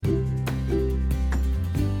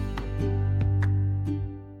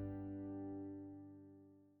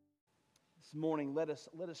This morning, let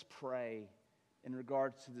us pray in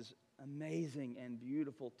regards to this amazing and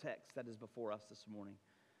beautiful text that is before us this morning.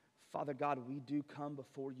 Father God, we do come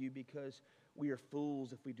before you because we are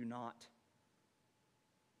fools if we do not.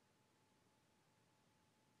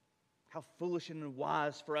 How foolish and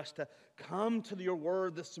unwise for us to come to your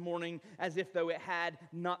word this morning as if though it had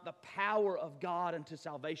not the power of God unto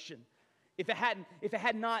salvation. As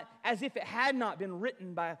if it had not been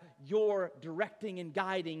written by your directing and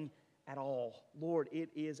guiding at all. Lord, it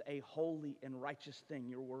is a holy and righteous thing,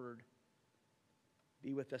 your word.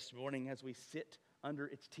 Be with us this morning as we sit under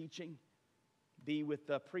its teaching. Be with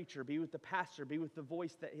the preacher, be with the pastor, be with the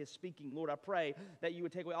voice that is speaking. Lord, I pray that you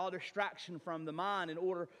would take away all distraction from the mind in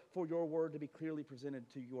order for your word to be clearly presented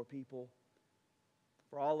to your people.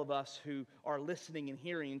 For all of us who are listening and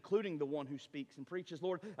hearing, including the one who speaks and preaches,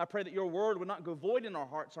 Lord, I pray that your word would not go void in our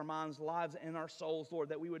hearts, our minds, lives, and our souls, Lord,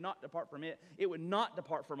 that we would not depart from it. It would not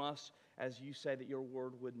depart from us, as you say that your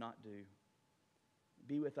word would not do.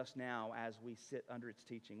 Be with us now as we sit under its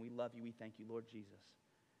teaching. We love you. We thank you, Lord Jesus.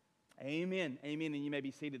 Amen. Amen. And you may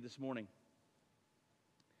be seated this morning.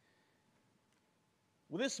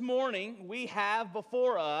 Well, this morning we have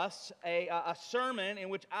before us a sermon in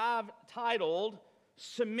which I've titled,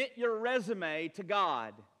 Submit Your Resume to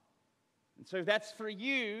God. And so that's for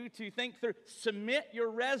you to think through. Submit your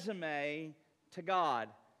resume to God.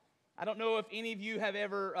 I don't know if any of you have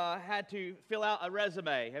ever had to fill out a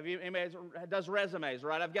resume. Have you? Anybody does resumes,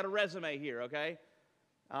 right? I've got a resume here, okay?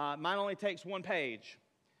 Mine only takes one page.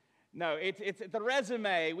 No, it's the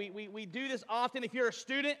resume. We do this often. If you're a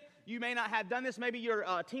student, you may not have done this. Maybe you're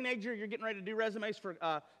a teenager. You're getting ready to do resumes for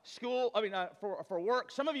school. For work.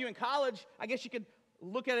 Some of you in college, I guess you could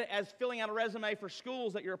look at it as filling out a resume for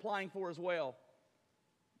schools that you're applying for as well.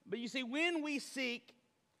 But you see, when we seek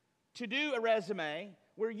to do a resume,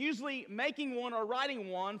 we're usually making one or writing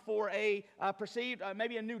one for a perceived,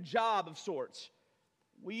 maybe a new job of sorts.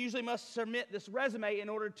 We usually must submit this resume in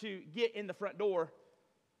order to get in the front door.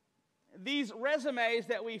 These resumes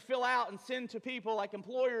that we fill out and send to people like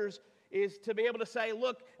employers is to be able to say,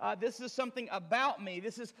 look, this is something about me.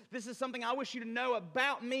 This is something I wish you to know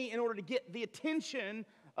about me in order to get the attention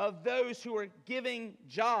of those who are giving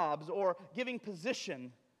jobs or giving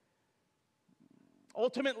position.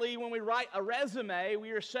 Ultimately, when we write a resume,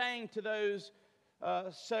 we are saying to those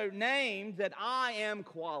so named that I am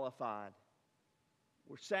qualified.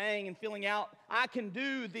 We're saying and filling out, I can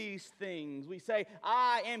do these things. We say,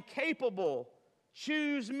 I am capable.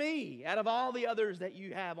 Choose me out of all the others that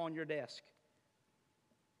you have on your desk.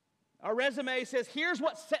 Our resume says, here's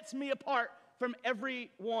what sets me apart from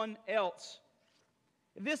everyone else.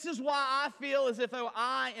 This is why I feel as if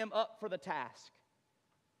I am up for the task.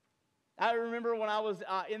 I remember when I was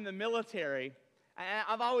in the military,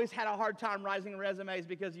 I've always had a hard time writing resumes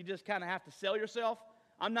because you just kind of have to sell yourself.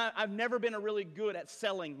 I've never been really good at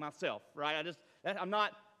selling myself, right?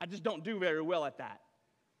 I just don't do very well at that.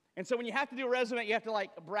 And so when you have to do a resume, you have to like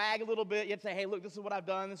brag a little bit. You have to say, hey, look, this is what I've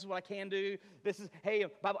done. This is what I can do. Hey,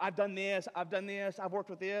 I've done this. I've worked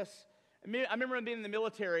with this. I remember being in the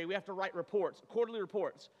military, we have to write reports, quarterly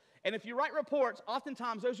reports. And if you write reports,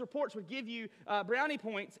 oftentimes those reports would give you brownie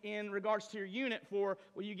points in regards to your unit for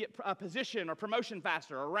when you get a position or promotion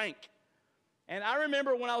faster or rank. And I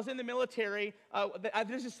remember when I was in the military,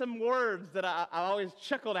 there's just some words that I always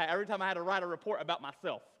chuckled at every time I had to write a report about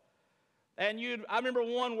myself. And I remember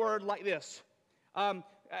one word like this. Kyle,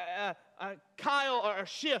 or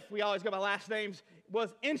Schiff, we always go by last names,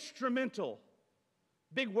 was instrumental.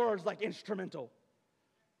 Big words like instrumental.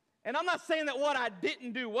 And I'm not saying that what I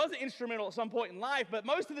didn't do wasn't instrumental at some point in life, but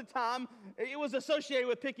most of the time, it was associated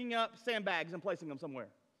with picking up sandbags and placing them somewhere.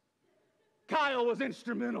 Kyle was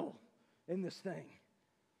instrumental in this thing.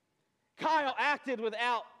 Kyle acted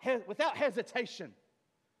without hesitation,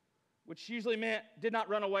 which usually meant did not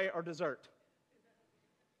run away or desert.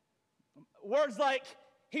 Words like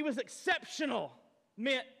he was exceptional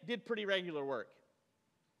meant did pretty regular work.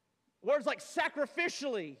 Words like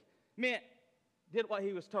sacrificially meant did what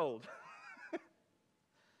he was told.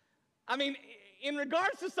 I mean, in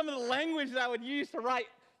regards to some of the language that I would use to write,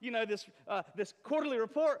 this quarterly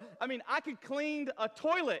report, I mean, I could clean a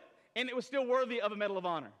toilet and it was still worthy of a Medal of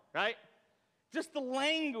Honor, right? Just the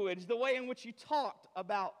language, the way in which you talked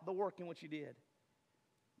about the work in which you did.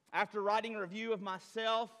 After writing a review of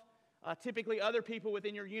myself, typically other people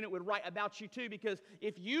within your unit would write about you too, because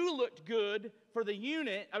if you looked good for the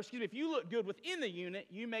unit, if you looked good within the unit,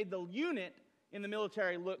 you made the unit in the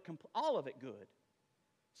military look all of it good.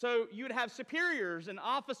 So you would have superiors and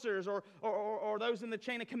officers or those in the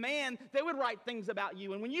chain of command. They would write things about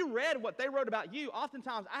you. And when you read what they wrote about you,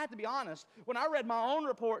 oftentimes, I have to be honest, when I read my own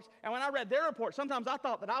reports and when I read their reports, sometimes I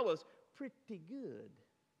thought that I was pretty good.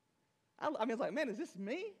 I mean, it's like, man, is this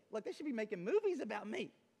me? Like, they should be making movies about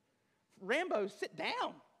me. Rambo, sit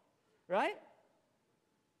down, right?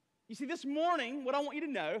 You see, this morning, what I want you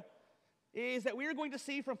to know is that we are going to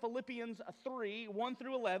see from Philippians 3, 1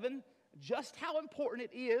 through 11, just how important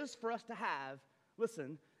it is for us to have,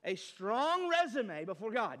 listen, a strong resume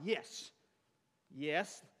before God. Yes.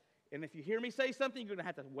 Yes. And if you hear me say something, you're going to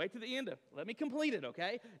have to wait to the end to let me complete it,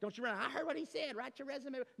 okay? Don't you run, I heard what he said, write your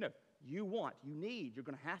resume. No, you need, you're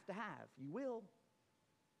going to have, you will.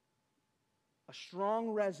 A strong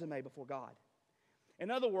resume before God. In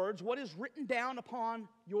other words, what is written down upon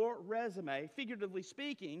your resume, figuratively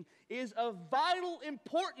speaking, is of vital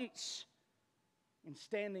importance in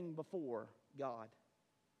standing before God.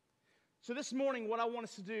 So this morning, what I want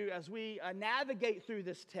us to do as we navigate through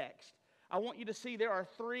this text, I want you to see there are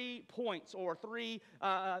 3 points or 3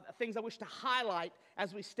 things I wish to highlight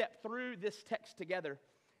as we step through this text together.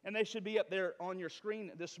 And they should be up there on your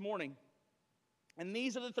screen this morning. And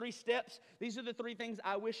these are the 3 steps. These are the 3 things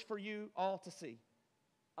I wish for you all to see.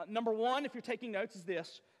 Number 1, if you're taking notes, is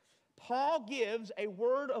this. Paul gives a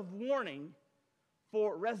word of warning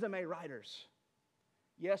for resume writers.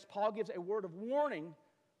 Yes, Paul gives a word of warning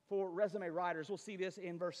for resume writers. We'll see this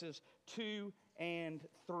in verses 2 and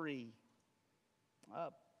 3.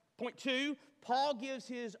 Point 2, Paul gives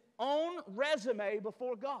his own resume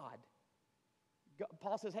before God.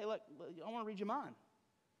 Paul says, hey, look, I want to read you mine.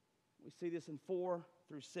 We see this in 4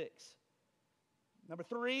 through 6. Number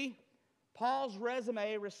 3, Paul's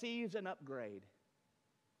resume receives an upgrade.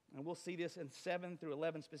 And we'll see this in 7 through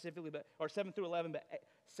 11 specifically, but 7 through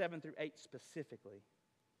 7 through 8 specifically.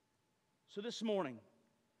 So this morning,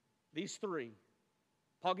 these 3.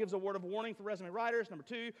 Paul gives a word of warning for resume writers. Number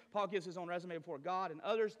 2, Paul gives his own resume before God and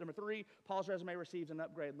others. Number 3, Paul's resume receives an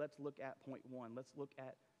upgrade. Let's look at point 1. Let's look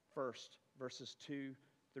at first verses 2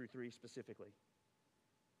 through 3 specifically.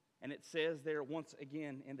 And it says there once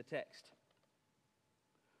again in the text,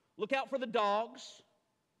 look out for the dogs,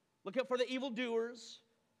 look out for the evildoers,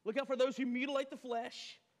 look out for those who mutilate the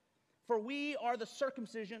flesh, for we are the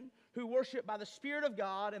circumcision who worship by the Spirit of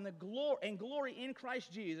God and glory in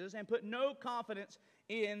Christ Jesus and put no confidence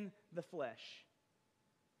in the flesh.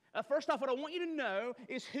 First off, what I want you to know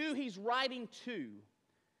is who he's writing to.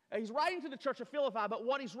 He's writing to the church of Philippi, but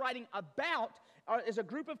what he's writing about is a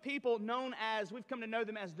group of people known as, we've come to know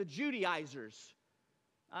them as the Judaizers.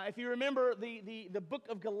 If you remember the book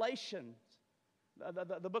of Galatians,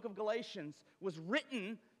 the book of Galatians was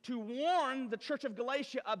written to warn the church of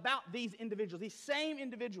Galatia about these individuals, these same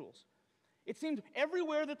individuals. It seems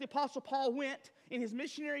everywhere that the Apostle Paul went in his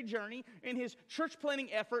missionary journey, in his church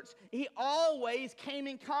planting efforts, he always came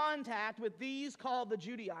in contact with these called the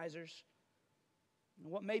Judaizers.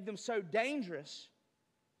 And what made them so dangerous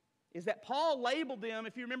is that Paul labeled them,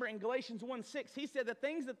 if you remember in Galatians 1:6, he said the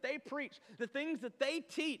things that they preach, the things that they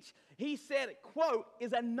teach, he said, quote,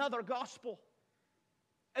 is another gospel.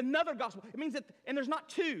 Another gospel. It means that, and there's not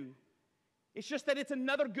 2. It's just that it's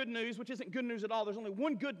another good news, which isn't good news at all. There's only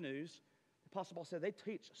one good news. The Apostle Paul said they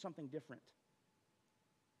teach something different.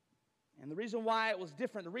 And the reason why it was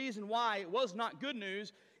different, the reason why it was not good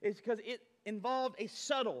news, is because it involved a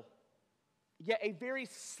subtle, yet a very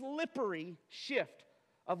slippery shift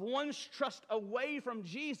of one's trust away from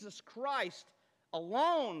Jesus Christ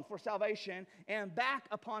alone for salvation and back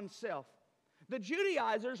upon self. The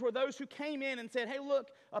Judaizers were those who came in and said, hey, look,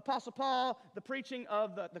 Apostle Paul, the preaching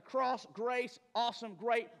of the cross, grace, awesome,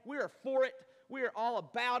 great. We are for it. We are all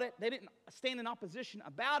about it. They didn't stand in opposition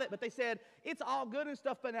about it, but they said, it's all good and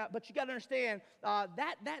stuff, but you got to understand,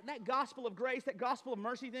 that gospel of grace, that gospel of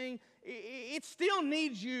mercy thing, it still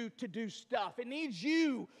needs you to do stuff. It needs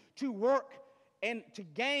you to work and to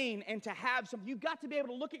gain and to have something. You've got to be able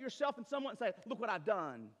to look at yourself and someone and say, look what I've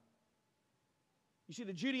done. You see,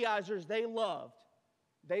 the Judaizers, they loved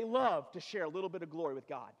to share a little bit of glory with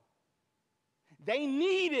God. They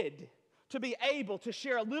needed to be able to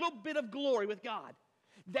share a little bit of glory with God.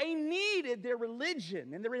 They needed their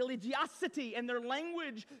religion and their religiosity and their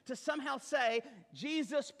language to somehow say,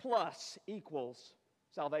 Jesus plus equals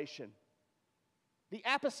salvation. The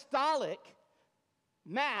apostolic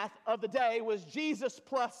math of the day was Jesus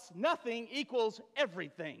plus nothing equals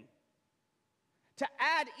everything. To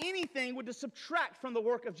add anything would to subtract from the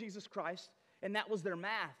work of Jesus Christ, and that was their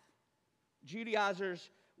math.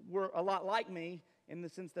 Judaizers were a lot like me in the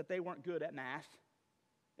sense that they weren't good at math,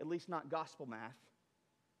 at least not gospel math.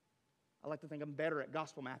 I like to think I'm better at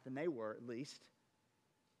gospel math than they were, at least.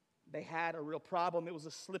 They had a real problem. It was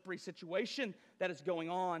a slippery situation that is going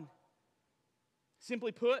on.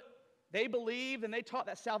 Simply put, they believed and they taught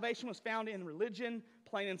that salvation was found in religion,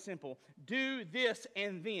 plain and simple. Do this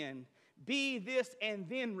and then. Be this and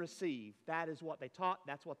then receive. That is what they taught.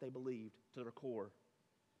 That's what they believed to their core.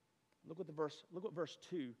 Look what verse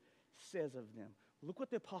 2 says of them. Look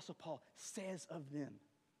what the Apostle Paul says of them.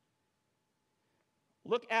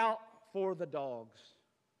 Look out for the dogs.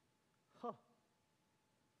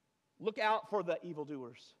 Look out for the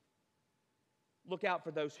evildoers. Look out for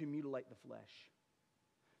those who mutilate the flesh.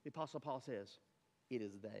 The Apostle Paul says, it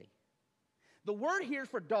is they. The word here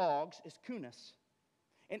for dogs is kunos.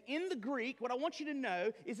 And in the Greek, what I want you to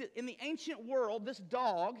know is that in the ancient world, this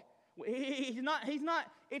dog,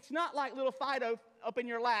 it's not like little Fido up in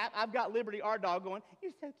your lap. I've got Liberty, our dog, going,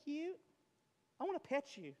 you're so cute. I want to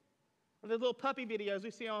pet you. Or the little puppy videos we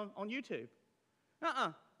see on YouTube.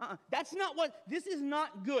 That's not what, this is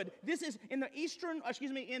not good. This is in the Eastern,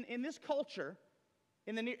 in this culture,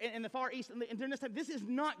 in the Far East, and during this time, this is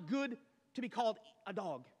not good to be called a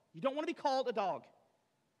dog. You don't want to be called a dog.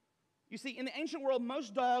 You see, in the ancient world,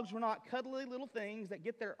 most dogs were not cuddly little things that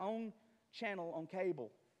get their own channel on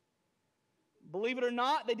cable. Believe it or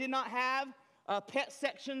not, they did not have pet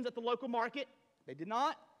sections at the local market. They did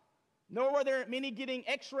not. Nor were there many getting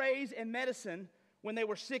x-rays and medicine when they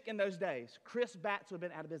were sick in those days. Chris Batts would have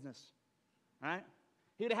been out of business. Right?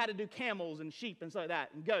 He would have had to do camels and sheep and stuff like that,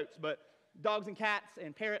 and goats, but dogs and cats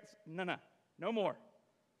and parrots, no more.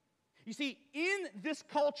 You see, in this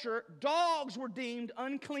culture, dogs were deemed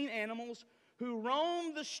unclean animals who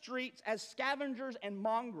roamed the streets as scavengers and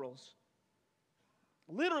mongrels.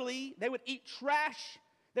 Literally, they would eat trash.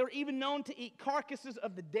 They were even known to eat carcasses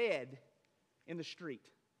of the dead in the street.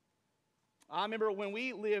 I remember when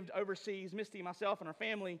we lived overseas, Misty, myself, and our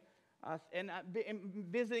family, and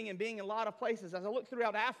visiting and being in a lot of places. As I looked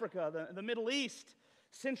throughout Africa, the Middle East,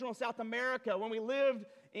 Central and South America, when we lived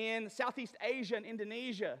in Southeast Asia and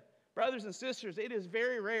Indonesia, brothers and sisters, it is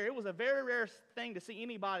very rare. It was a very rare thing to see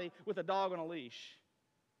anybody with a dog on a leash.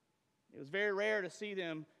 It was very rare to see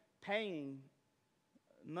them paying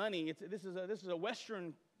money. This is a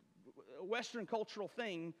Western cultural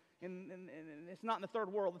thing, and it's not in the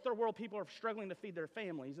third world. The third world people are struggling to feed their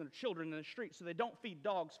families and their children in the streets, so they don't feed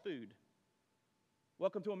dogs food.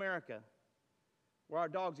 Welcome to America, where our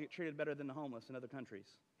dogs get treated better than the homeless in other countries.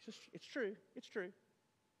 It's true.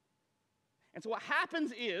 And so what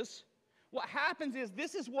happens is,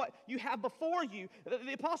 this is what you have before you.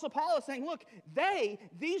 The Apostle Paul is saying, look,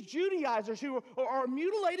 these Judaizers who are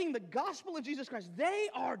mutilating the gospel of Jesus Christ, they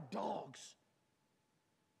are dogs.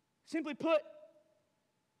 Simply put,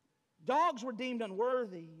 dogs were deemed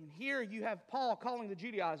unworthy. And here you have Paul calling the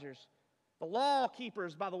Judaizers, the law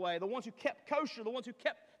keepers, by the way, the ones who kept kosher, the ones who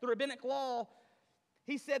kept the rabbinic law.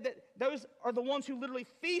 He said that those are the ones who literally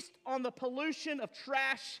feast on the pollution of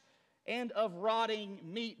trash and of rotting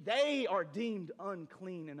meat. They are deemed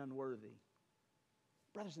unclean and unworthy.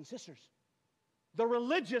 Brothers and sisters, the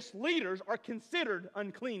religious leaders are considered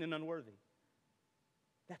unclean and unworthy.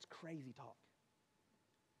 That's crazy talk.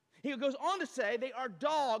 He goes on to say they are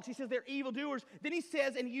dogs. He says they're evildoers. Then he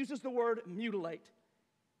says, and he uses the word mutilate.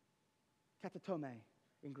 Katatome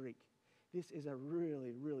in Greek. This is a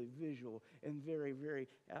really, really visual and very, very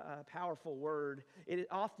powerful word. It is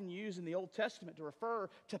often used in the Old Testament to refer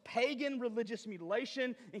to pagan religious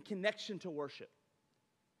mutilation in connection to worship.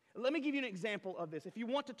 Let me give you an example of this. If you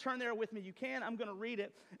want to turn there with me, you can. I'm going to read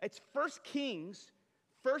it. It's 1 Kings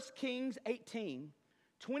 18,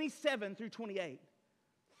 27 through 28.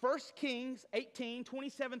 1 Kings 18,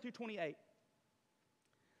 27 through 28.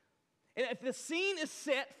 And if the scene is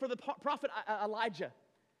set for the prophet Elijah,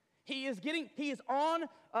 he's on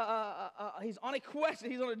a quest,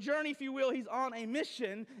 he's on a journey, if you will, he's on a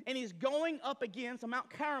mission, and he's going up against Mount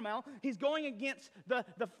Carmel. He's going against the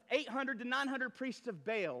 800 to 900 priests of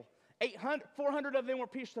Baal. 400 of them were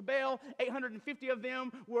priests of Baal, 850 of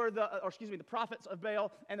them were the prophets of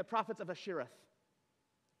Baal and the prophets of Asherah.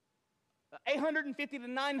 850 to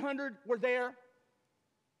 900 were there.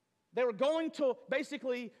 They were going to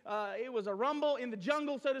basically, it was a rumble in the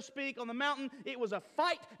jungle, so to speak, on the mountain. It was a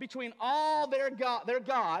fight between all their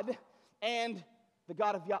God and the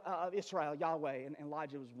God of Israel, Yahweh, and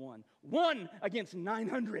Elijah was one. One against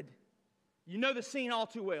 900. You know the scene all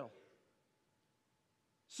too well.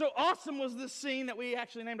 So awesome was this scene that we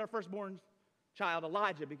actually named our firstborn child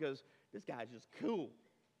Elijah, because this guy's just cool.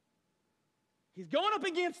 He's going up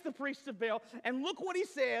against the priests of Baal, and look what he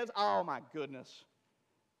says. Oh my goodness.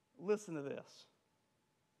 Listen to this.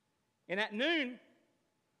 And at noon,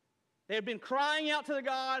 They have been crying out to the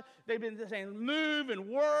God. They've been saying, move and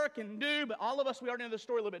work and do. But all of us, we already know the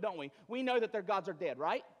story a little bit, don't we? We know that their gods are dead,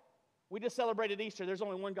 right? We just celebrated Easter. There's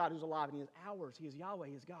only one God who's alive, and He is ours. He is Yahweh.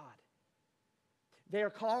 He is God. They are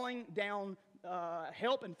calling down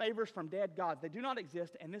help and favors from dead gods. They do not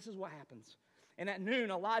exist, and this is what happens. And at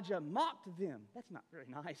noon, Elijah mocked them. That's not very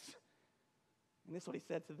nice. And this is what he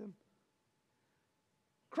said to them.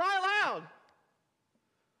 Cry loud.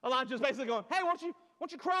 Elijah's basically going, hey, why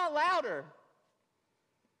don't you cry louder?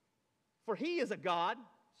 For he is a God,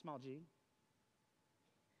 small g.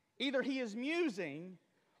 Either he is musing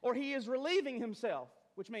or he is relieving himself,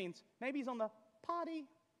 which means maybe he's on the potty.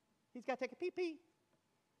 He's got to take a pee-pee.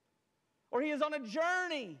 Or he is on a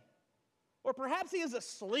journey. Or perhaps he is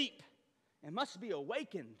asleep and must be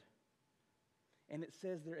awakened. And it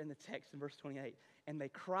says there in the text in verse 28, and they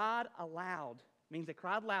cried aloud, means they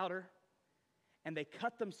cried louder, and they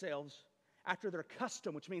cut themselves after their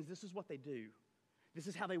custom, which means this is what they do. This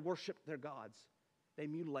is how they worship their gods. They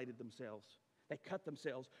mutilated themselves. They cut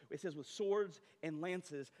themselves, it says, with swords and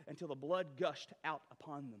lances until the blood gushed out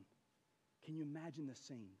upon them. Can you imagine the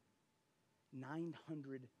scene?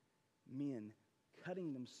 900 men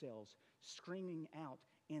cutting themselves, screaming out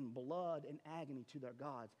in blood and agony to their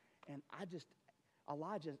gods. And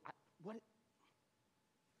Elijah,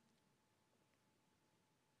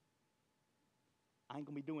 I ain't going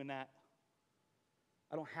to be doing that.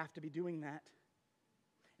 I don't have to be doing that.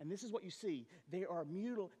 And this is what you see. They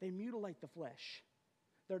mutilate the flesh.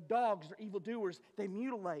 They're dogs, they're evildoers, they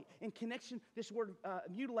mutilate. In connection, this word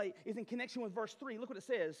mutilate is in connection with verse 3. Look what it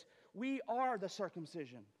says. We are the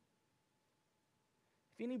circumcision.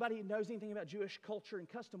 If anybody knows anything about Jewish culture and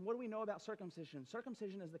custom, what do we know about circumcision?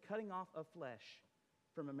 Circumcision is the cutting off of flesh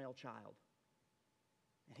from a male child.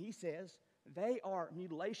 And he says, they are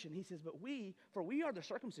mutilation. He says, but we are the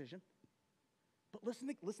circumcision. But listen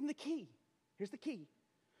to the key. Here's the key.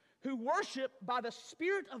 Who worship by the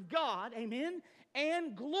Spirit of God, amen,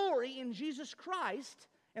 and glory in Jesus Christ.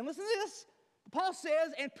 And listen to this. Paul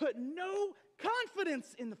says, and put no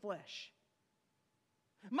confidence in the flesh.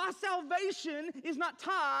 My salvation is not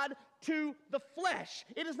tied to the flesh.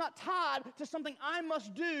 It is not tied to something I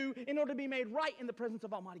must do in order to be made right in the presence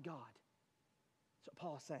of Almighty God. That's what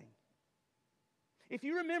Paul is saying. If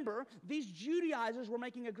you remember, these Judaizers were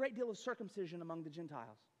making a great deal of circumcision among the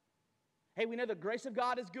Gentiles. Hey, we know the grace of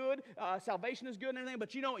God is good, salvation is good and everything,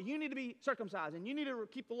 but you know what? You need to be circumcised, and you need to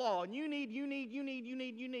keep the law, and you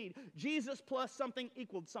need. Jesus plus something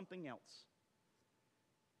equaled something else.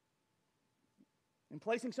 In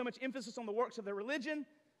placing so much emphasis on the works of their religion,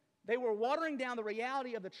 they were watering down the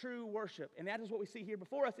reality of the true worship. And that is what we see here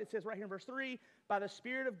before us. It says right here in verse 3, by the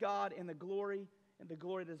Spirit of God and the glory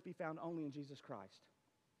that is to be found only in Jesus Christ.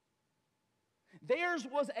 Theirs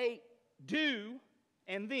was a do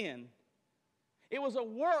and then. It was a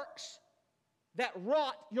works that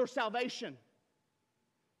wrought your salvation.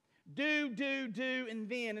 Do, and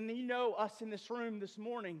then. And you know us in this room this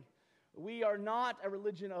morning, we are not a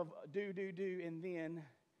religion of do, and then.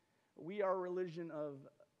 We are a religion of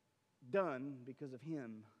done because of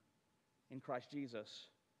Him in Christ Jesus.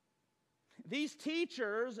 These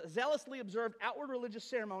teachers zealously observed outward religious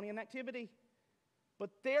ceremony and activity, but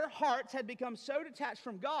their hearts had become so detached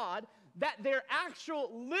from God that their actual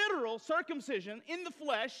literal circumcision in the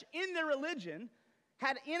flesh, in their religion,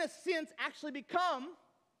 had in a sense actually become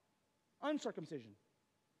uncircumcision.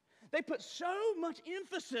 They put so much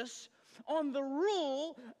emphasis on the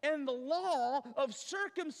rule and the law of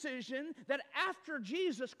circumcision that after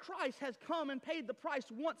Jesus Christ has come and paid the price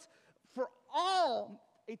once for all,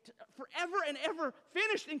 forever and ever,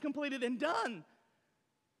 finished and completed and done,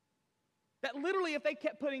 that literally if they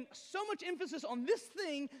kept putting so much emphasis on this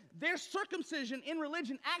thing, their circumcision in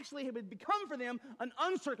religion actually had become for them an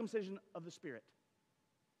uncircumcision of the Spirit.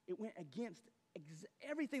 It went against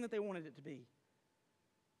everything that they wanted it to be.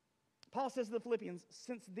 Paul says to the Philippians,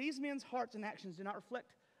 since these men's hearts and actions do not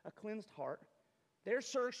reflect a cleansed heart, their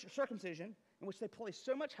circumcision, in which they placed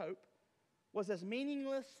so much hope, was as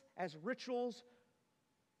meaningless as rituals,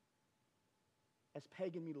 as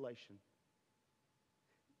pagan mutilation.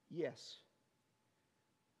 Yes.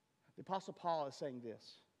 The Apostle Paul is saying this,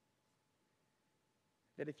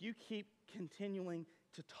 that if you keep continuing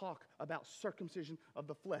to talk about circumcision of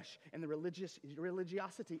the flesh and the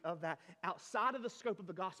religiosity of that outside of the scope of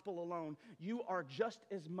the gospel alone, you are just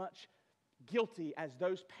as much guilty as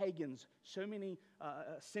those pagans so many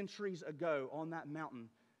centuries ago on that mountain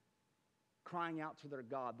crying out to their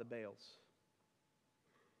god, the Baals.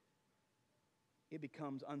 It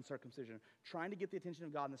becomes uncircumcision, trying to get the attention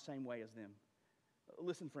of God in the same way as them.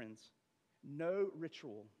 Listen, friends, no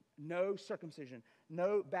ritual, no circumcision,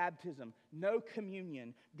 no baptism, no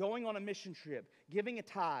communion, going on a mission trip, giving a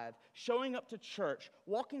tithe, showing up to church,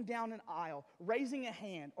 walking down an aisle, raising a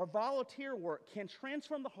hand, or volunteer work can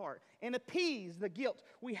transform the heart and appease the guilt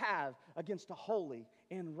we have against a holy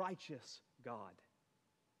and righteous God.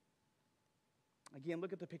 Again,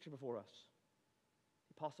 look at the picture before us.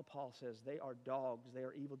 The Apostle Paul says they are dogs, they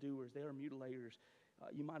are evildoers, they are mutilators.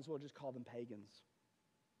 You might as well just call them pagans.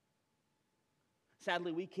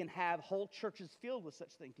 Sadly, we can have whole churches filled with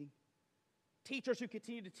such thinking. Teachers who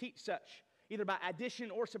continue to teach such, either by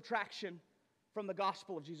addition or subtraction from the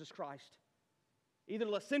gospel of Jesus Christ. Either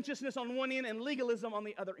licentiousness on one end and legalism on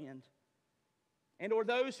the other end. And or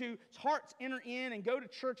those whose hearts enter in and go to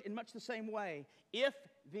church in much the same way. If,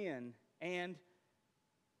 then, and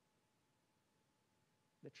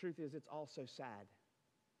the truth is, it's all so sad.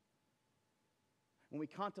 When we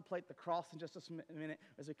contemplate the cross in just a minute,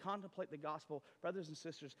 as we contemplate the gospel, brothers and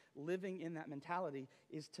sisters, living in that mentality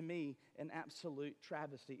is, to me, an absolute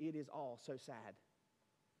travesty. It is all so sad.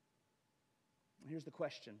 Here's the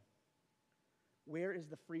question. Where is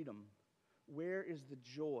the freedom? Where is the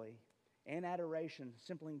joy and adoration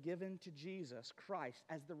simply given to Jesus Christ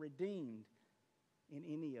as the redeemed in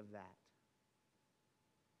any of that?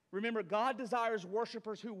 Remember, God desires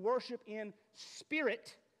worshipers who worship in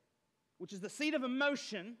spirit, which is the seat of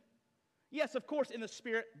emotion. Yes, of course, in the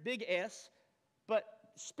spirit, big S, but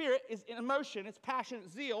spirit is in emotion, it's passionate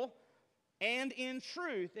zeal, and in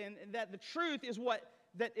truth. And that the truth is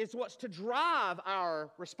what's to drive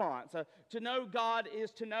our response. To know God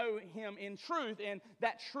is to know Him in truth, and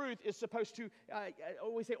that truth is supposed to,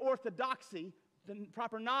 we say orthodoxy, the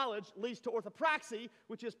proper knowledge leads to orthopraxy,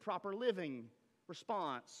 which is proper living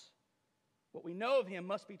response. What we know of Him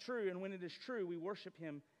must be true, and when it is true, we worship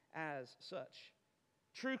Him as such.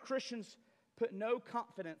 True Christians put no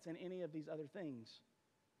confidence in any of these other things.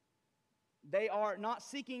 They are not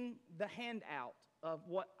seeking the handout of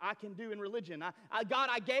what I can do in religion. God,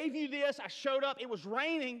 I gave you this, I showed up, it was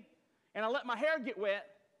raining, and I let my hair get wet.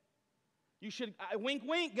 You should, wink,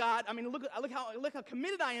 wink, God. I mean, look how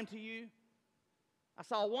committed I am to you. I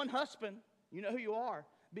saw one husband, you know who you are,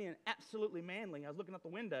 being absolutely manly. I was looking out the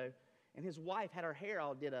window, and his wife had her hair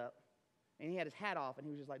all did up. And he had his hat off, and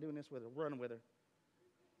he was just like doing this with her, running with her.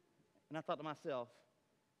 And I thought to myself,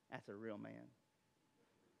 that's a real man.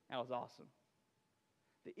 That was awesome.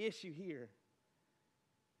 The issue here,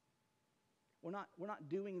 we're not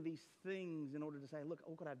doing these things in order to say, look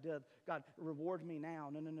what I've done. God, reward me now.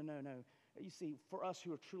 No. You see, for us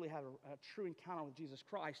who truly have a true encounter with Jesus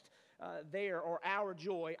Christ, our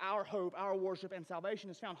joy, our hope, our worship, and salvation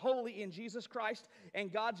is found wholly in Jesus Christ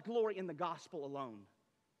and God's glory in the gospel alone.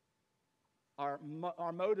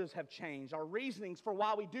 Our motives have changed. Our reasonings for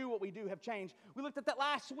why we do what we do have changed. We looked at that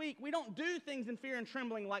last week. We don't do things in fear and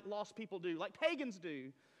trembling like lost people do, like pagans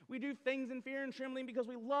do. We do things in fear and trembling because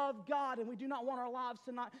we love God and we do not want our lives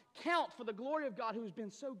to not count for the glory of God who has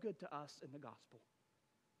been so good to us in the gospel.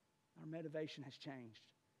 Our motivation has changed.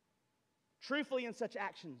 Truthfully, in such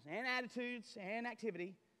actions and attitudes and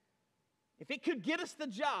activity, if it could get us the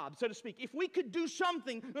job, so to speak, if we could do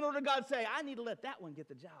something in order to God say, I need to let that one get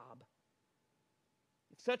the job.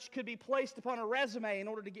 If such could be placed upon a resume in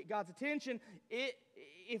order to get God's attention,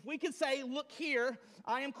 if we could say, look here,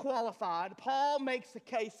 I am qualified. Paul makes the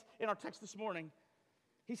case in our text this morning.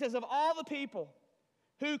 He says, of all the people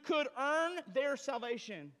who could earn their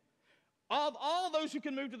salvation, of all those who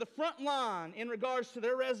can move to the front line in regards to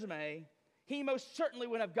their resume, he most certainly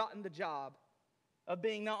would have gotten the job of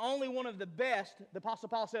being not only one of the best, the Apostle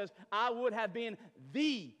Paul says, I would have been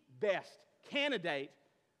the best candidate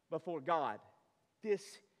before God.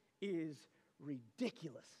 This is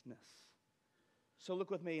ridiculousness. So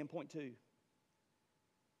look with me in point 2.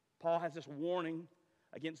 Paul has this warning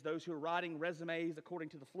against those who are writing resumes according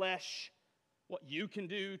to the flesh, what you can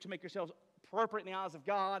do to make yourselves appropriate in the eyes of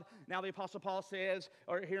God. Now the Apostle Paul says,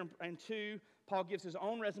 or here in 2, Paul gives his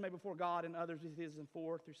own resume before God and others with his in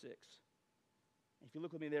 4 through 6. If you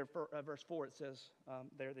look with me there, verse 4, it says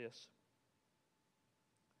this.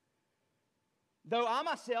 Though I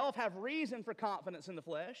myself have reason for confidence in the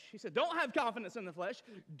flesh. He said, don't have confidence in the flesh.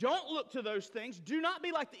 Don't look to those things. Do not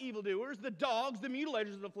be like the evildoers, the dogs, the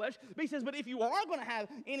mutilators of the flesh. But he says, but if you are going to have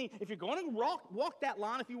if you're going to walk that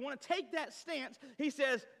line, if you want to take that stance, he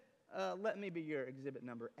says, let me be your exhibit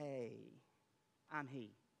number A. I'm he.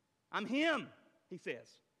 I'm him, he says.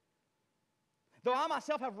 Though I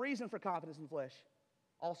myself have reason for confidence in the flesh.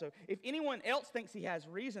 Also, if anyone else thinks he has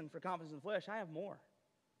reason for confidence in the flesh, I have more.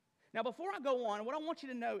 Now, before I go on, what I want you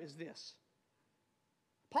to know is this.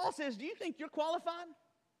 Paul says, do you think you're qualified?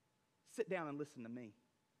 Sit down and listen to me.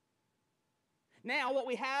 Now, what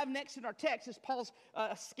we have next in our text is Paul's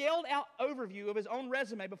scaled out overview of his own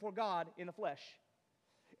resume before God in the flesh.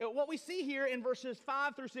 What we see here in verses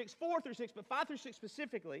 5 through 6, 4 through 6, but 5 through 6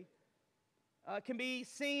 specifically, can be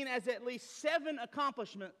seen as at least 7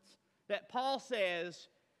 accomplishments that Paul says,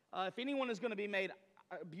 if anyone is going to be made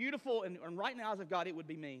beautiful and right in the eyes of God, it would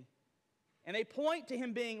be me. And they point to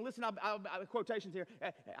him being, listen, quotations here.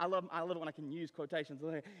 I love it when I can use quotations.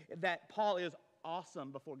 That Paul is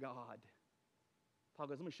awesome before God. Paul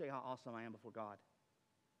goes, let me show you how awesome I am before God.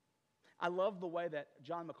 I love the way that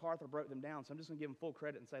John MacArthur broke them down, so I'm just going to give him full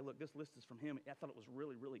credit and say, look, this list is from him. I thought it was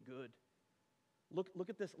really, really good. Look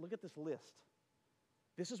at this list.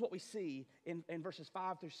 This is what we see in verses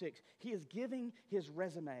 5 through 6. He is giving his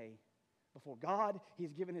resume before God.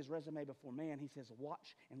 He's given his resume before man. He says,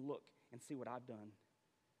 watch and look and see what I've done.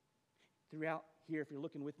 Throughout here, if you're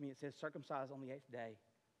looking with me, it says circumcised on the 8th day.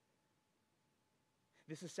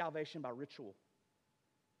 This is salvation by ritual.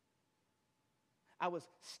 I was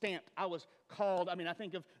stamped. I was called. I mean, I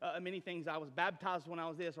think of many things. I was baptized when I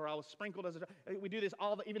was this, or I was sprinkled as a... We do this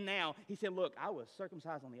even now. He said, look, I was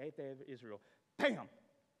circumcised on the 8th day of Israel. Bam!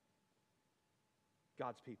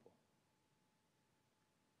 God's people.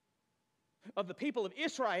 Of the people of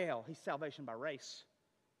Israel, he's salvation by race.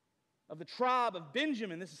 Of the tribe of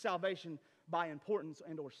Benjamin, this is salvation by importance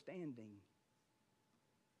and or standing.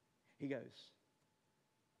 He goes,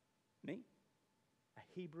 me, a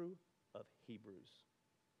Hebrew of Hebrews.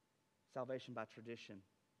 Salvation by tradition.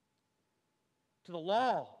 To the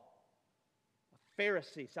law, a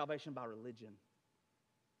Pharisee, salvation by religion.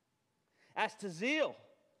 As to zeal,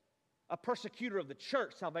 a persecutor of the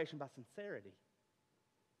church, salvation by sincerity.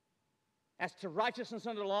 As to righteousness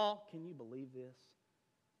under the law, can you believe this?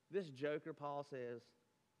 This joker, Paul says,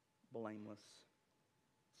 blameless.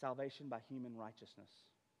 Salvation by human righteousness.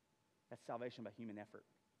 That's salvation by human effort.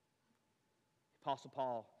 Apostle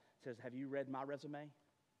Paul says, have you read my resume?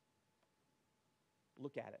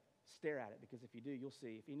 Look at it. Stare at it, because if you do, you'll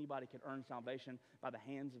see. If anybody could earn salvation by the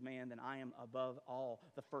hands of man, then I am above all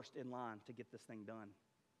the first in line to get this thing done.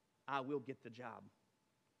 I will get the job.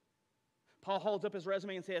 Paul holds up his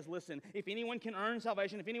resume and says, listen, if anyone can earn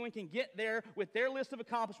salvation, if anyone can get there with their list of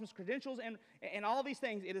accomplishments, credentials, and all these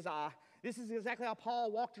things, it is I. This is exactly how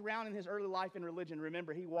Paul walked around in his early life in religion.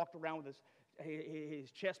 Remember, he walked around with his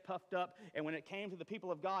chest puffed up, and when it came to the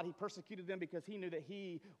people of God, he persecuted them because he knew that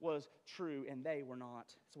he was true and they were not.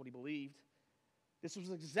 That's what he believed. This was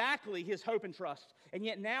exactly his hope and trust. And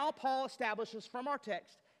yet now Paul establishes from our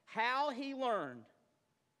text how he learned.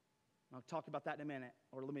 I'll talk about that in a minute.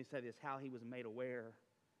 Or let me say this, how he was made aware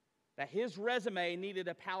that his resume needed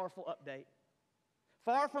a powerful update.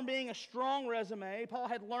 Far from being a strong resume, Paul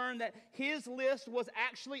had learned that his list was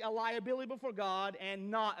actually a liability before God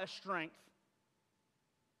and not a strength.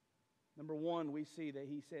 Number one, we see that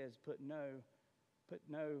he says, put no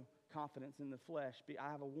confidence in the flesh.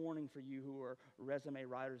 I have a warning for you who are resume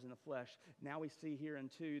writers in the flesh. Now we see here in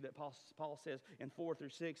 2 that Paul says in 4 through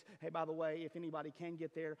 6, hey, by the way, if anybody can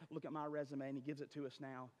get there, look at my resume, and he gives it to us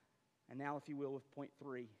now. And now, if you will, with point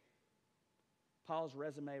 3, Paul's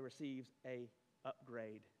resume receives a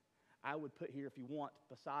upgrade. I would put here, if you want,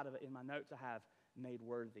 beside of it in my notes, I have made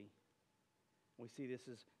worthy. We see this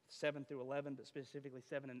is 7 through 11, but specifically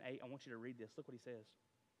 7 and 8. I want you to read this. Look what he says.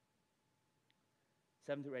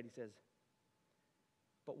 7 through 8, he says,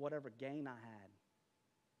 but whatever gain I had,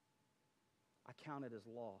 I counted as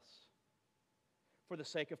loss for the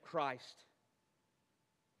sake of Christ.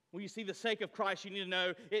 When you see the sake of Christ, you need to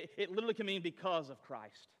know it literally can mean because of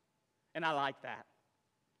Christ. And I like that.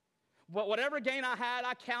 But whatever gain I had,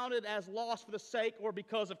 I counted as loss for the sake or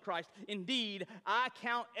because of Christ. Indeed, I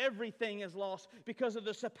count everything as loss because of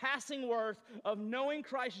the surpassing worth of knowing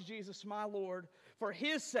Christ Jesus, my Lord. For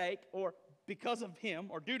his sake, or because of him,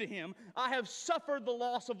 or due to him, I have suffered the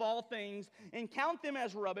loss of all things and count them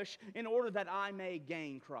as rubbish in order that I may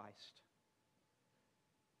gain Christ.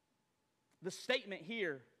 The statement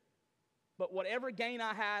here, but whatever gain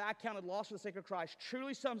I had, I counted loss for the sake of Christ,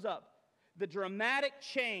 truly sums up the dramatic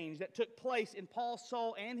change that took place in Paul's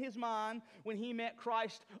soul and his mind when he met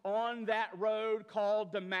Christ on that road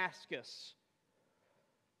called Damascus.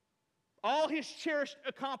 All his cherished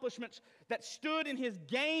accomplishments that stood in his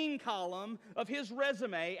gain column of his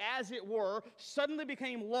resume, as it were, suddenly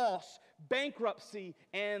became loss, bankruptcy,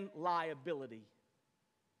 and liability.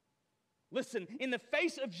 Listen, in the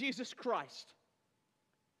face of Jesus Christ,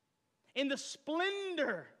 in the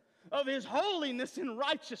splendor of his holiness and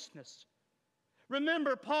righteousness,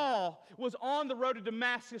 remember, Paul was on the road to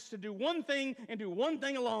Damascus to do one thing and do one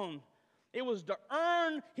thing alone: It was to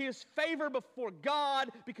earn his favor before God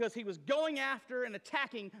because he was going after and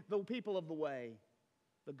attacking the people of the way,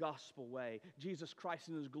 the gospel way, Jesus Christ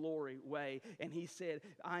in his glory way. And he said,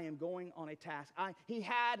 I am going on a task.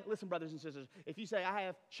 Listen, brothers and sisters, if you say, I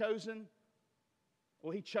have chosen,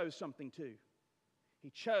 well, he chose something too.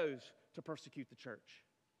 He chose to persecute the church.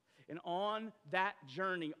 And on that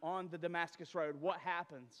journey, on the Damascus Road, what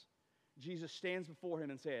happens? Jesus stands before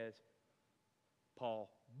him and says, Paul,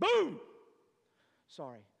 boom!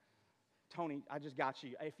 Sorry, Tony, I just got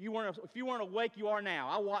you. If you weren't awake, you are now.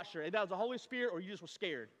 I watched her. That was the Holy Spirit or you just were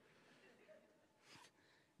scared.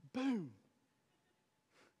 Boom.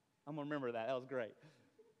 I'm going to remember that. That was great.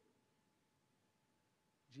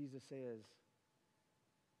 Jesus says,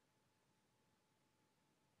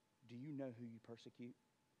 do you know who you persecute?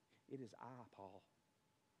 It is I, Paul,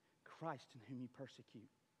 Christ in whom you persecute.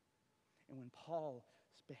 And when Paul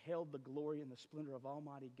beheld the glory and the splendor of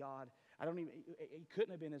Almighty God, it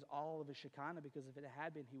couldn't have been all of his Shekinah, because if it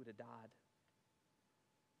had been, he would have died.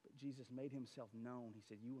 But Jesus made himself known. He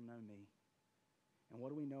said, you will know me. And what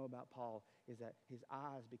do we know about Paul is that his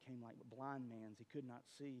eyes became like a blind man's. He could not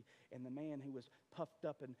see. And the man who was puffed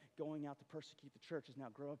up and going out to persecute the church is now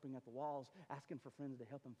groping at the walls, asking for friends to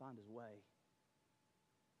help him find his way.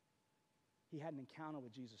 He had an encounter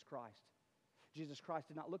with Jesus Christ. Jesus Christ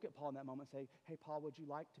did not look at Paul in that moment and say, hey, Paul, would you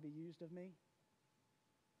like to be used of me?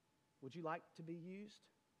 Would you like to be used?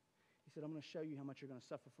 He said, I'm going to show you how much you're going to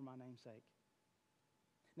suffer for my name's sake.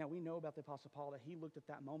 Now, we know about the Apostle Paul that he looked at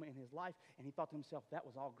that moment in his life and he thought to himself, that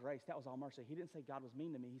was all grace, that was all mercy. He didn't say God was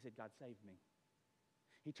mean to me. He said, God saved me.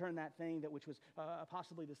 He turned that thing which was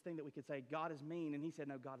possibly this thing that we could say, God is mean, and he said,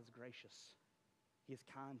 no, God is gracious. He is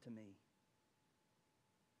kind to me.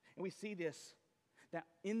 And we see this, that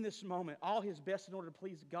in this moment, all his best in order to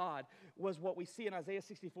please God was what we see in Isaiah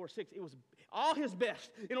 64:6. It was all his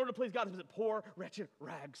best in order to please God was at poor, wretched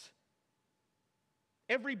rags.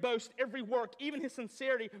 Every boast, every work, even his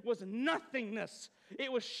sincerity was nothingness.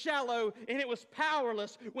 It was shallow and it was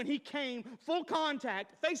powerless when he came full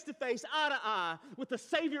contact, face to face, eye to eye with the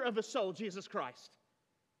Savior of his soul, Jesus Christ.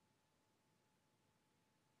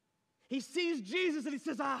 He sees Jesus and he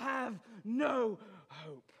says, I have no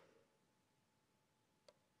hope.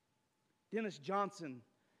 Dennis Johnson,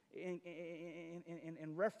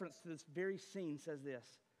 in reference to this very scene, says this.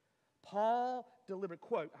 I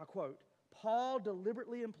quote, Paul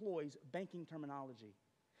deliberately employs banking terminology.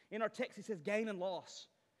 In our text, he says gain and loss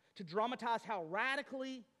to dramatize how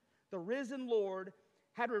radically the risen Lord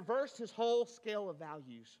had reversed his whole scale of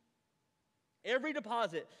values. Every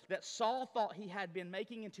deposit that Saul thought he had been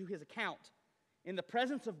making into his account in the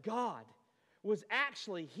presence of God was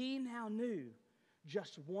actually, he now knew,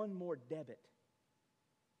 just one more debit.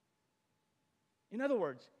 In other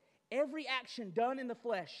words, every action done in the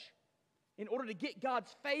flesh in order to get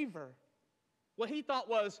God's favor, what he thought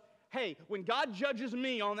was, hey, when God judges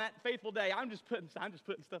me on that faithful day, I'm just putting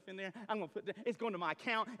stuff in there. It's going to my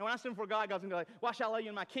account. And when I stand before God, God's going to be like, why shall I lay you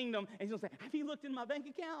in my kingdom? And he's going to say, have you looked in my bank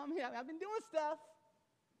account? I've been doing stuff.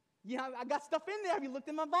 Yeah, I got stuff in there. Have you looked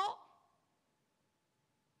in my vault?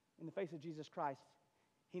 In the face of Jesus Christ,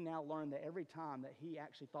 he now learned that every time that he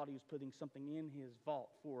actually thought he was putting something in his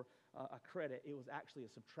vault for a credit, it was actually a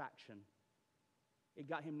subtraction. It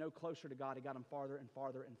got him no closer to God. It got him farther and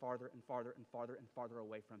farther and farther and farther and farther and farther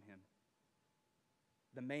away from him.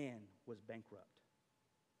 The man was bankrupt.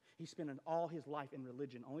 He spent all his life in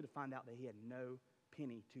religion only to find out that he had no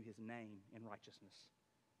penny to his name in righteousness.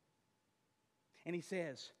 And he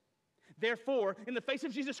says, therefore, in the face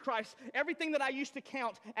of Jesus Christ, everything that I used to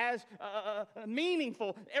count as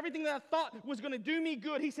meaningful, everything that I thought was going to do me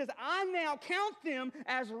good, he says, I now count them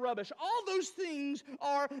as rubbish. All those things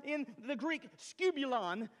are in the Greek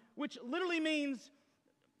skubulon, which literally means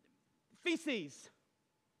feces,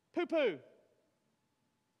 poo-poo.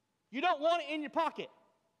 You don't want it in your pocket.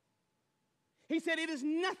 He said it is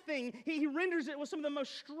nothing. He renders it with some of the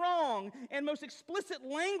most strong and most explicit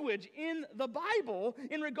language in the Bible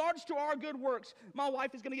in regards to our good works. My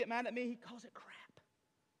wife is going to get mad at me. He calls it crap.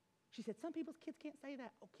 She said, some people's kids can't say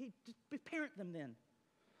that. Okay, just parent them then.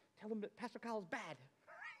 Tell them that Pastor Kyle is bad.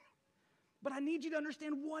 But I need you to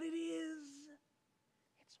understand what it is.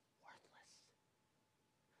 It's worthless.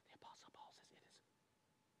 The Apostle Paul says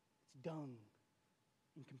it's dung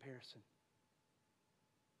in comparison.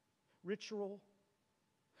 Ritual,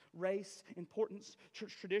 race, importance,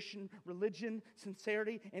 church tradition, religion,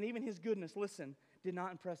 sincerity, and even his goodness, listen, did not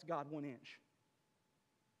impress God 1 inch.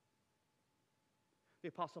 The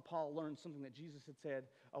Apostle Paul learned something that Jesus had said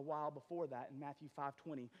a while before that in Matthew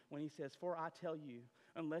 5:20 when he says, for I tell you,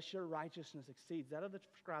 unless your righteousness exceeds that of the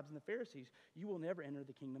scribes and the Pharisees, you will never enter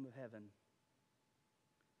the kingdom of heaven.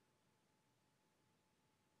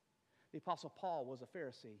 The Apostle Paul was a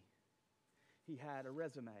Pharisee. He had a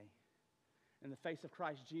resume. In the face of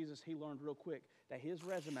Christ Jesus, he learned real quick that his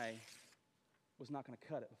resume was not going to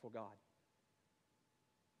cut it before God.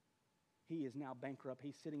 He is now bankrupt.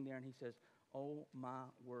 He's sitting there and he says, oh my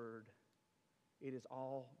word, it has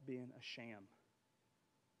all been a sham.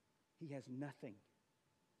 He has nothing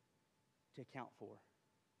to account for.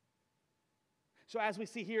 So as we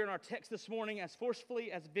see here in our text this morning, as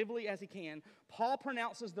forcefully, as vividly as he can, Paul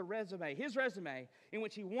pronounces the resume, his resume, in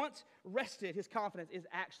which he once rested his confidence, is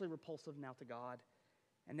actually repulsive now to God,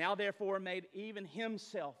 and now therefore made even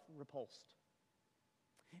himself repulsed.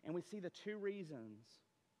 And we see the two reasons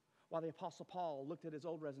why the Apostle Paul looked at his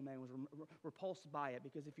old resume and was repulsed by it.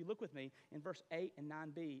 Because if you look with me in verse 8 and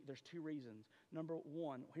 9b, there's two reasons. Number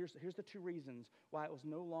one, here's the two reasons why it was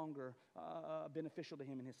no longer beneficial to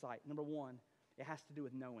him in his sight. Number one, it has to do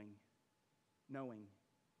with knowing. Knowing.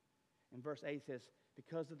 In verse 8 it says,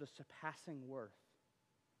 because of the surpassing worth.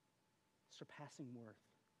 Surpassing worth.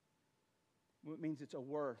 It means it's a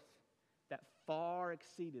worth that far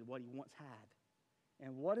exceeded what he once had.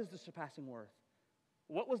 And what is the surpassing worth?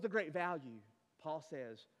 What was the great value, Paul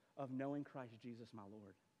says, of knowing Christ Jesus my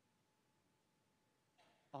Lord?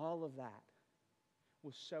 All of that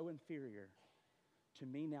was so inferior to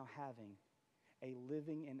me now having a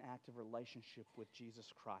living and active relationship with Jesus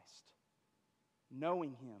Christ.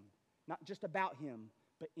 Knowing him, not just about him,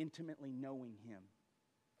 but intimately knowing him.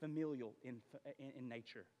 Familial in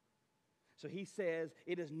nature. So he says,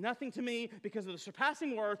 it is nothing to me because of the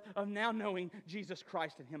surpassing worth of now knowing Jesus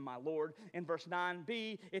Christ and him my Lord. In verse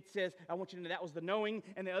 9b, it says, I want you to know that was the knowing,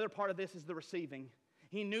 and the other part of this is the receiving.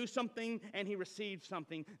 He knew something and he received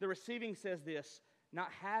something. The receiving says this, not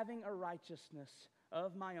having a righteousness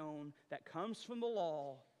of my own that comes from the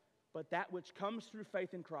law, but that which comes through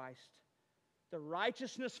faith in Christ. The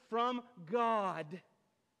righteousness from God.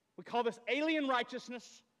 We call this alien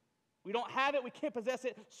righteousness. We don't have it. We can't possess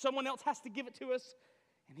it. Someone else has to give it to us.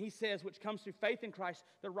 And he says, which comes through faith in Christ,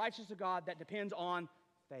 the righteousness of God that depends on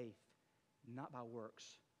faith. Not by works,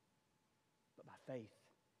 but by faith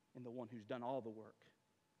in the one who's done all the work,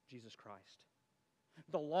 Jesus Christ.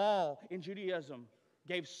 The law in Judaism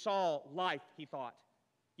gave Saul life, he thought.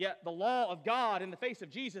 Yet the law of God in the face of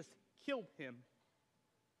Jesus killed him.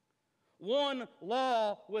 One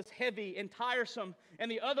law was heavy and tiresome, and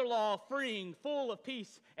the other law freeing, full of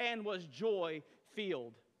peace, and was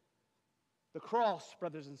joy-filled. The cross,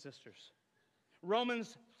 brothers and sisters.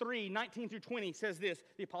 Romans 3:19 through 20 says this.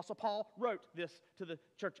 The Apostle Paul wrote this to the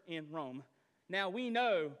church in Rome. Now we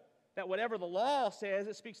know that whatever the law says,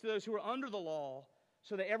 it speaks to those who are under the law,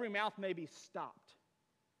 so that every mouth may be stopped.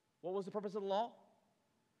 What was the purpose of the law?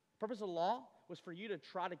 The purpose of the law was for you to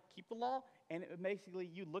try to keep the law, and it basically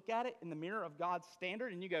you look at it in the mirror of God's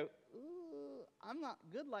standard, and you go, ooh, I'm not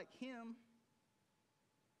good like him.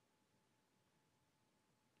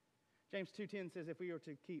 James 2:10 says if we were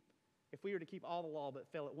to keep all the law but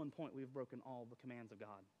fail at one point, we've broken all the commands of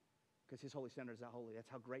God, because his holy standard is that holy. That's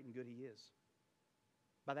how great and good he is.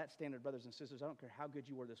 By that standard, brothers and sisters, I don't care how good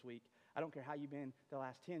you were this week. I don't care how you've been the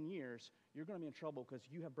last 10 years. You're going to be in trouble because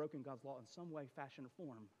you have broken God's law in some way, fashion, or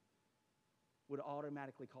form. Would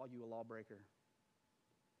automatically call you a lawbreaker.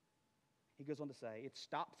 He goes on to say, it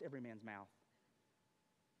stops every man's mouth.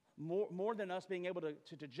 More than us being able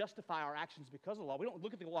to justify our actions because of the law. We don't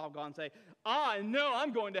look at the law of God and say, I know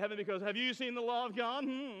I'm going to heaven because have you seen the law of God?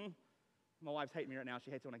 My wife's hating me right now.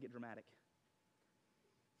 She hates it when I get dramatic.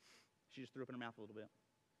 She just threw up in her mouth a little bit.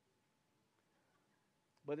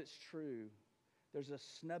 But it's true. There's a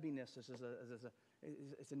snubbiness,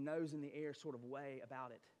 it's a nose in the air sort of way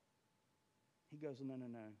about it. He goes, no.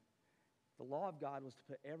 The law of God was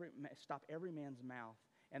to stop every man's mouth,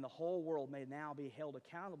 and the whole world may now be held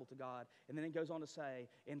accountable to God. And then it goes on to say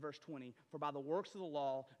in verse 20, for by the works of the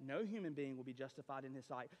law, no human being will be justified in his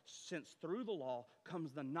sight, since through the law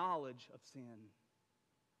comes the knowledge of sin.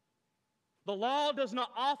 The law does not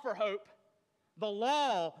offer hope. The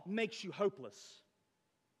law makes you hopeless.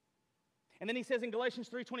 And then he says in Galatians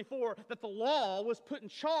 3:24 that the law was put in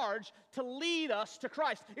charge to lead us to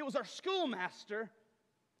Christ. It was our schoolmaster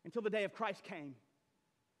until the day of Christ came.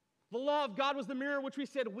 The law of God was the mirror which we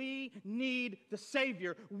said we need the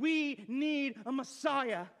Savior. We need a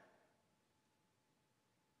Messiah.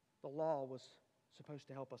 The law was supposed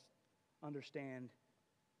to help us understand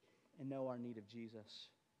and know our need of Jesus.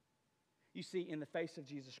 You see, in the face of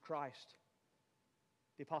Jesus Christ,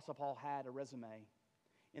 the Apostle Paul had a resume.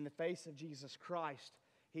 In the face of Jesus Christ,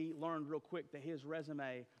 he learned real quick that his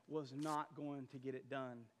resume was not going to get it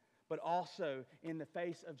done. but also in the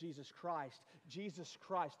face of Jesus Christ. Jesus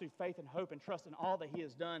Christ, through faith and hope and trust in all that He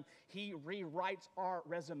has done, He rewrites our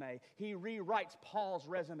resume. He rewrites Paul's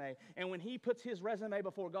resume. And when he puts his resume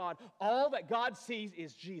before God, all that God sees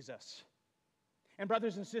is Jesus. And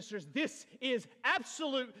brothers and sisters, this is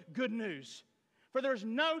absolute good news. For there's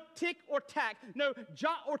no tick or tack, no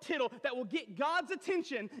jot or tittle that will get God's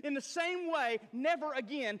attention in the same way, never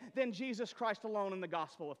again, than Jesus Christ alone in the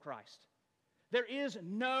gospel of Christ. There is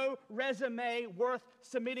no resume worth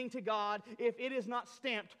submitting to God if it is not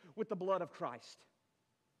stamped with the blood of Christ.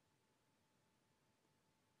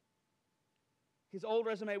 His old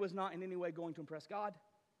resume was not in any way going to impress God.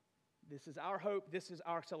 This is our hope. This is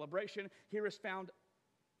our celebration. Here is found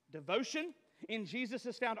devotion. In Jesus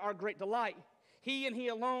is found our great delight. He and He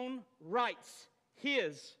alone writes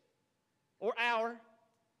His or our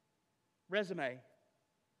resume.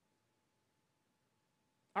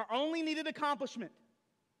 Our only needed accomplishment,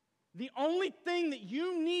 the only thing that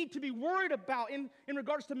you need to be worried about in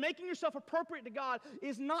regards to making yourself appropriate to God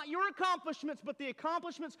is not your accomplishments, but the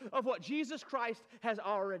accomplishments of what Jesus Christ has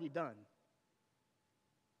already done.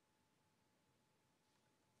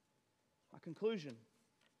 My conclusion.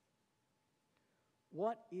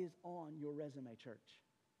 What is on your resume, church?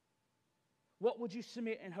 What would you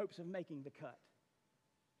submit in hopes of making the cut?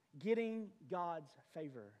 Getting God's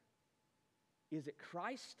favor. Is it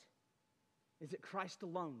Christ? Is it Christ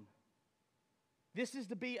alone? This is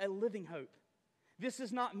to be a living hope. This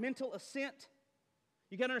is not mental assent.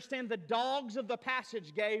 You got to understand the dogs of the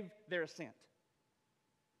passage gave their assent.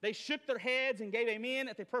 They shook their heads and gave amen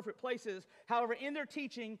at the appropriate places. However, in their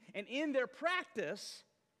teaching and in their practice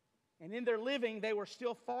and in their living, they were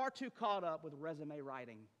still far too caught up with resume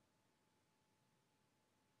writing.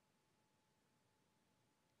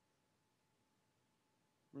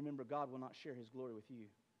 Remember, God will not share His glory with you.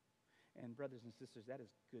 And brothers and sisters, that is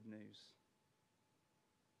good news.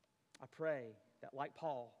 I pray that like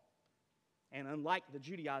Paul, and unlike the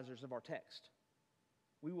Judaizers of our text,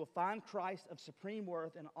 we will find Christ of supreme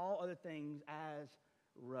worth and all other things as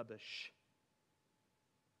rubbish.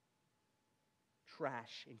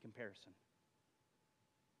 Trash in comparison.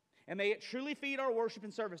 And may it truly feed our worship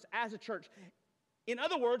and service as a church. In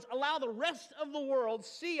other words, allow the rest of the world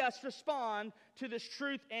see us respond to this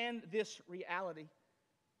truth and this reality.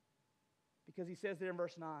 Because He says there in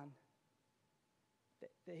verse 9,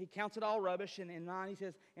 that He counts it all rubbish. And in 9 He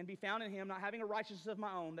says, and be found in Him, not having a righteousness of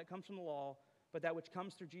my own that comes from the law, but that which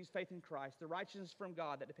comes through Jesus' faith in Christ, the righteousness from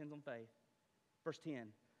God that depends on faith. Verse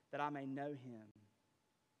 10, that I may know Him,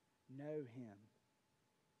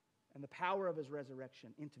 and the power of His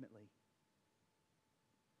resurrection intimately,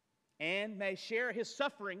 and may share His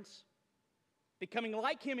sufferings, becoming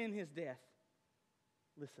like Him in His death.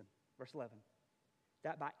 Listen, verse 11.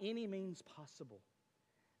 That by any means possible,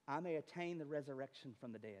 I may attain the resurrection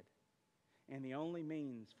from the dead. And the only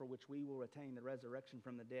means for which we will attain the resurrection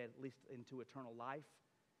from the dead, at least into eternal life,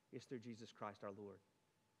 is through Jesus Christ our Lord.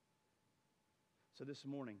 So this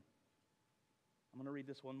morning, I'm going to read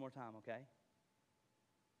this one more time, okay?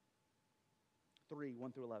 3,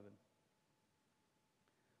 1 through 11.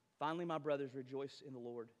 Finally, my brothers, rejoice in the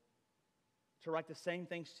Lord. To write the same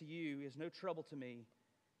things to you is no trouble to me,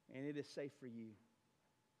 and it is safe for you.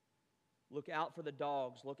 Look out for the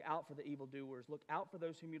dogs. Look out for the evildoers. Look out for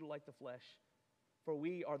those who mutilate the flesh. For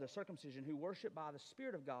we are the circumcision who worship by the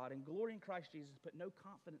Spirit of God and glory in Christ Jesus, but no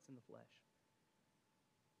confidence in the flesh.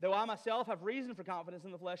 Though I myself have reason for confidence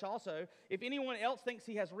in the flesh also, if anyone else thinks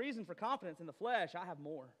he has reason for confidence in the flesh, I have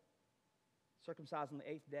more. Circumcised on the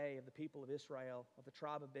 8th day of the people of Israel, of the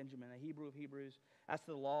tribe of Benjamin, a Hebrew of Hebrews, as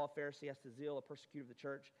to the law, a Pharisee, as to zeal, a persecutor of the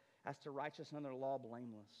church, as to righteousness under the law,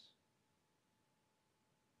 blameless.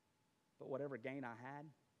 But whatever gain I had,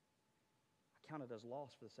 I counted as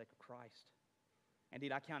loss for the sake of Christ.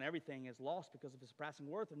 Indeed, I count everything as loss because of the surpassing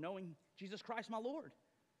worth of knowing Jesus Christ my Lord.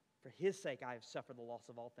 For His sake I have suffered the loss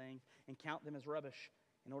of all things, and count them as rubbish,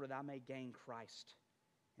 in order that I may gain Christ,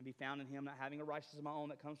 and be found in Him, not having a righteousness of my own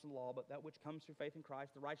that comes from the law, but that which comes through faith in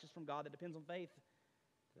Christ, the righteousness from God that depends on faith,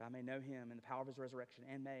 that I may know Him in the power of His resurrection,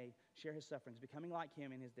 and may share His sufferings, becoming like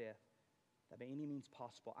Him in His death, that by any means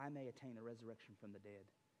possible I may attain the resurrection from the dead.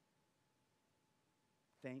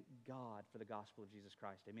 Thank God for the gospel of Jesus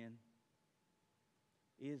Christ. Amen.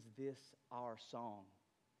 Is this our song?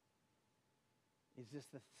 Is this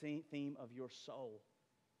the theme of your soul?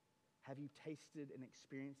 Have you tasted and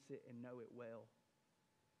experienced it and know it well?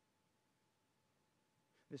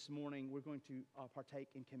 This morning, we're going to partake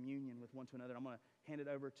in communion with one to another. I'm going to hand it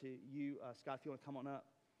over to you, Scott, if you want to come on up.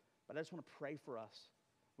 But I just want to pray for us.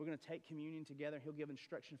 We're going to take communion together. He'll give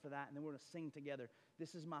instruction for that, and then we're going to sing together.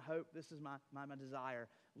 This is my hope. This is my desire.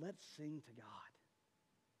 Let's sing to God.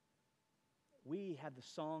 We have the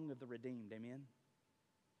song of the redeemed, amen?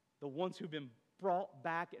 The ones who've been brought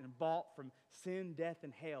back and bought from sin, death,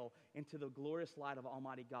 and hell into the glorious light of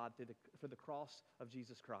Almighty God for the cross of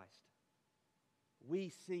Jesus Christ. We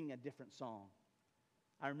sing a different song.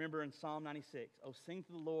 I remember in Psalm 96, oh, sing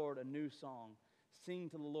to the Lord a new song. Sing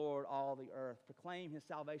to the Lord all the earth. Proclaim His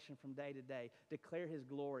salvation from day to day. Declare His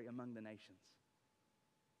glory among the nations.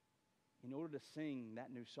 In order to sing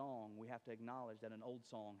that new song, we have to acknowledge that an old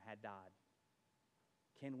song had died.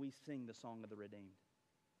 Can we sing the song of the redeemed?